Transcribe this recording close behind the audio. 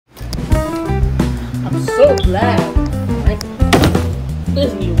I'm so glad.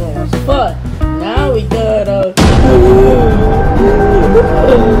 Disney World was fun. Now we gotta.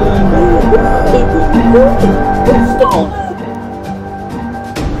 Stop!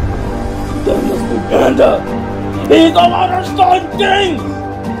 That must be Panda. He's the one who's stealing things.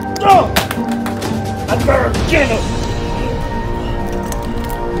 Oh, I better get him.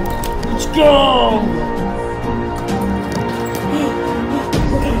 Let's go.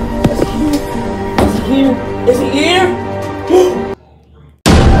 Is he here?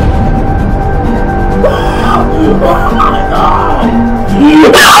 Oh my God!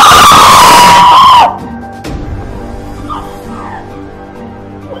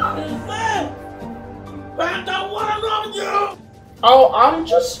 What is that? Panda, what is wrong with you? Oh, I'm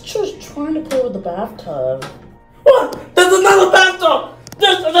just trying to play with the bathtub. What? There's another bathtub!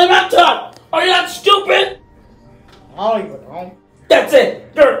 This is a bathtub! Are you not stupid? I don't even know. That's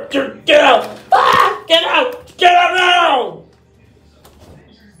it! Get out! Ah! Get out! Get out now!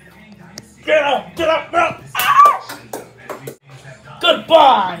 Get out! Get out now! Ah!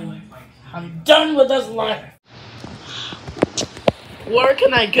 Goodbye! I'm done with this life. Where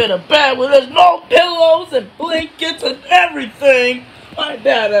can I get a bed where there's no pillows and blankets and everything? My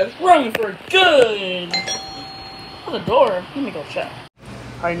dad has rung for good. Oh, the door. Let me go check.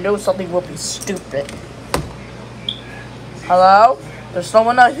 I know something will be stupid. Hello? There's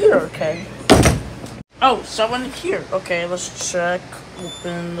someone out here, okay? Oh, someone here. Okay, let's check.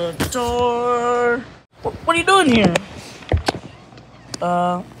 Open the door. What are you doing here?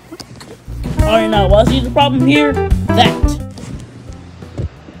 Alright, now, what's the problem here? That.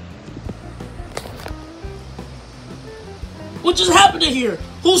 What just happened to here?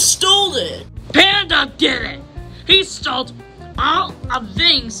 Who stole it? Panda did it! He stole all of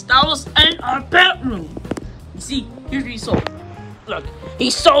things that was in our bedroom. You see, here's what he stole. Look,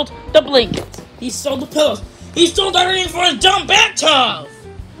 he stole the blankets. He stole the pillows. He stole everything for his dumb bathtub.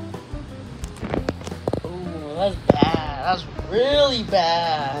 Ooh, that's bad. That's really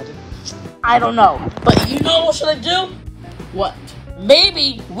bad. I don't know. But you know what should I do? What?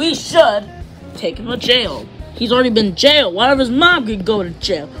 Maybe we should take him to jail. He's already been in jail. Why if his mom could go to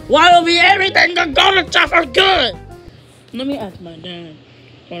jail? Why don't we everything could go to jail for good? Let me ask my dad.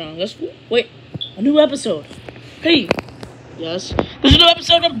 Hold on, let's wait. A new episode. Hey. Yes. There's a new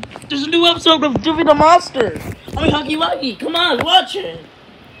episode of Doofy the Monster. I mean Huggy Wuggy. Come on, watch it.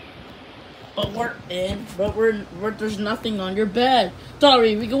 But there's nothing on your bed.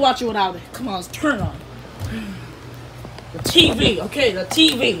 Sorry, we can watch it without it. Come on, let's turn on. The TV, okay, the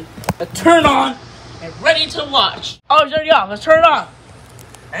TV. Let's turn on and ready to watch. Oh, it's already on. Let's turn it on.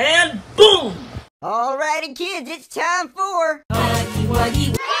 And boom! Alrighty, kids, it's time for Huggy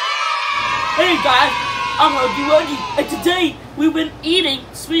Wuggy. Hey guys, I'm Huggy Wuggy, and today we've been eating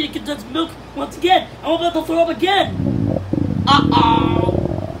sweetie condensed milk once again. I'm about to throw up again.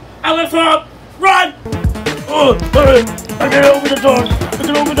 Uh-oh! I went throw up. Run! Oh, hurry! I can open the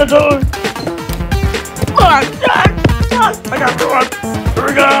door. Oh, I got throw up. Here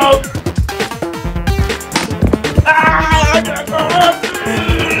we go. I got throw up.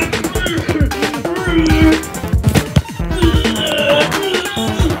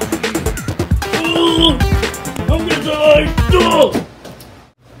 I'm gonna die!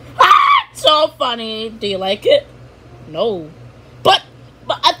 So funny. Do you like it? No. But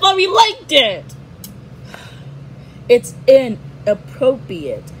I thought we liked it. It's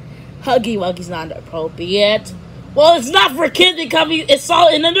inappropriate. Huggy Wuggy's not appropriate. Well, it's not for kids because it's all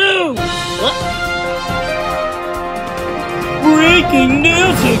in the news. What? Breaking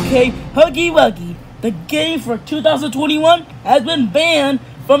news, okay? Huggy Wuggy, the game for 2021 has been banned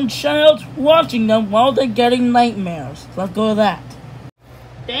from children watching them while they're getting nightmares. Let's go with that.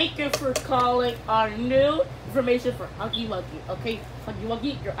 Thank you for calling our new information for Huggy Wuggy. Okay, Huggy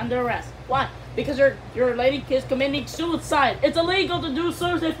Wuggy, you're under arrest. Why? Because your lady kid's committing suicide. It's illegal to do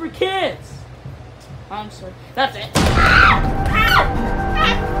suicide for kids. I'm sorry. That's it.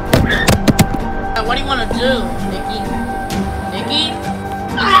 What do you want to do, Nikki? Nikki?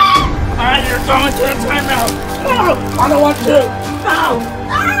 Alright, you're going to the timeout. No, I don't want to. No.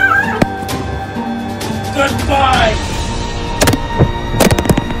 Goodbye.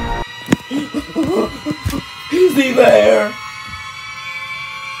 Is he there?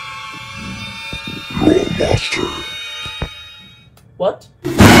 You're a monster. What?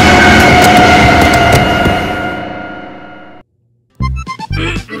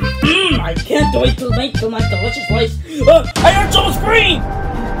 I can't wait to make my delicious rice. I heard someone scream!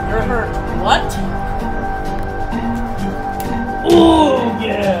 You're hurt. What? Ooh,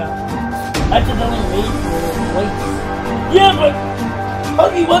 yeah. I accidentally made your rice. Yeah, but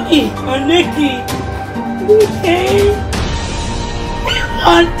Huggy Wuggy and Nikki, Okay.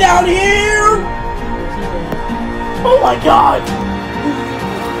 On down here. Oh my god.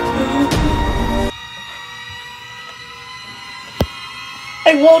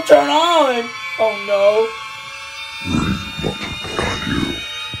 It won't turn on. Oh no.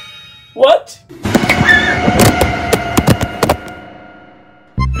 What?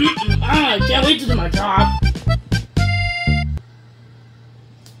 I can't wait to do my job.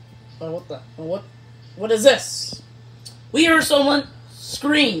 What the? What is this? We heard someone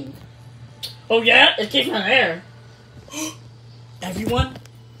scream. Oh yeah? It came from there. Everyone,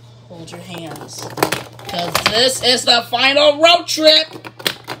 hold your hands. Cause this is the final road trip.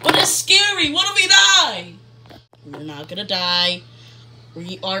 But it's scary. What if we die? We're not gonna die.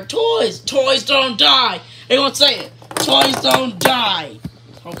 We are toys. Toys don't die. Everyone say it. Toys don't die.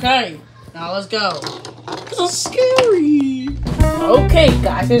 Okay, now let's go. This is scary. Okay,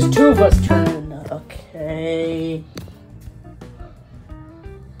 guys, there's two of us turning. Okay.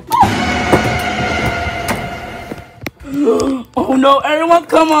 Oh no, everyone,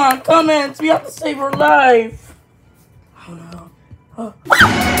 come on, come in. We have to save her life. Oh no. Oh.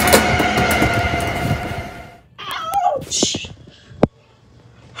 Ouch.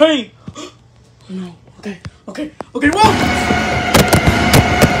 Hey. Oh no. Okay, whoa.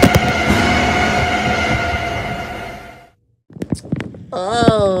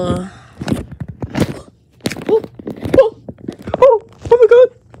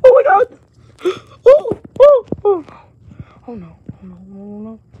 Oh my god. Oh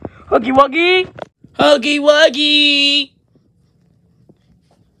no. Huggy wuggy. Huggy wuggy.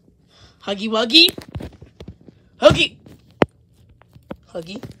 Huggy wuggy. Huggy.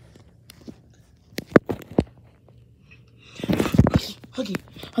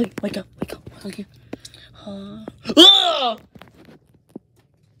 Wake up. Huggy.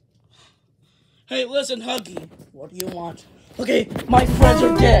 Hey, listen, Huggy. What do you want? Okay, my friends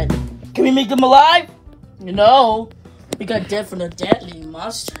are dead. Can we make them alive? No. We got dead from the deadly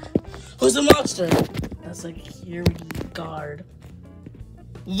monster. Who's the monster? That's a security guard.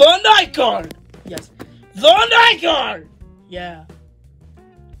 The night guard! Yes. The night guard! Yeah.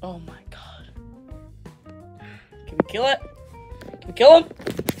 Oh my god. Can we kill it? Can we kill him?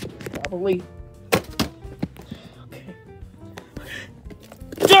 Probably. Okay.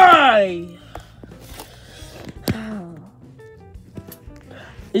 Die!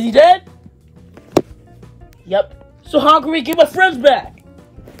 Is he dead? Yep. So how can we get my friends back?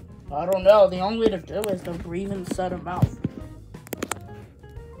 I don't know. The only way to do it is to breathe inside her mouth.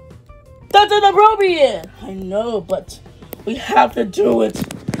 That's inappropriate! I know, but we have to do it.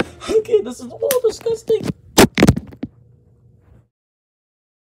 Okay, this is all disgusting.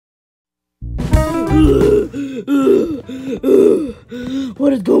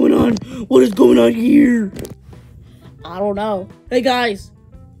 What is going on? What is going on here? I don't know. Hey guys.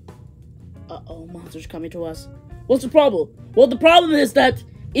 Uh-oh, monsters coming to us. What's the problem? Well, the problem is that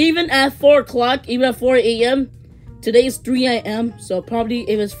even at 4 o'clock, even at 4 a.m., today is 3 a.m., so probably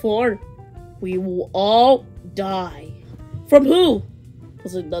if it's 4, we will all die. From who?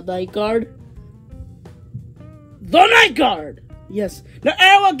 Was it the night guard? The night guard! Yes. Now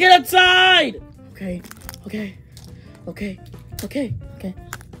everyone get inside! Okay.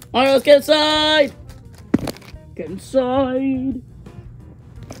 Alright, let's get inside! Get inside!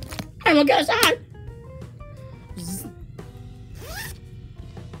 Everyone get inside!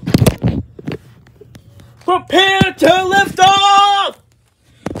 Prepare to lift off!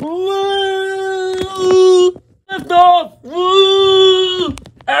 Woo! Lift off! Woo!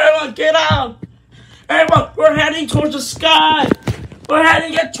 Everyone get out! Everyone, we're heading towards the sky! We're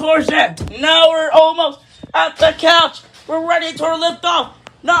heading towards it! Now we're almost at the couch! We're ready to lift off!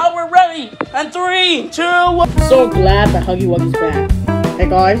 Now we're ready! And 3, 2, 1... So glad that Huggy Wuggy's back. Hey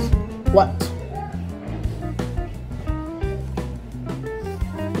guys, what?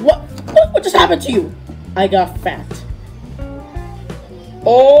 What just happened to you? I got fat.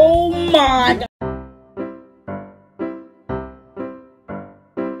 Oh my god.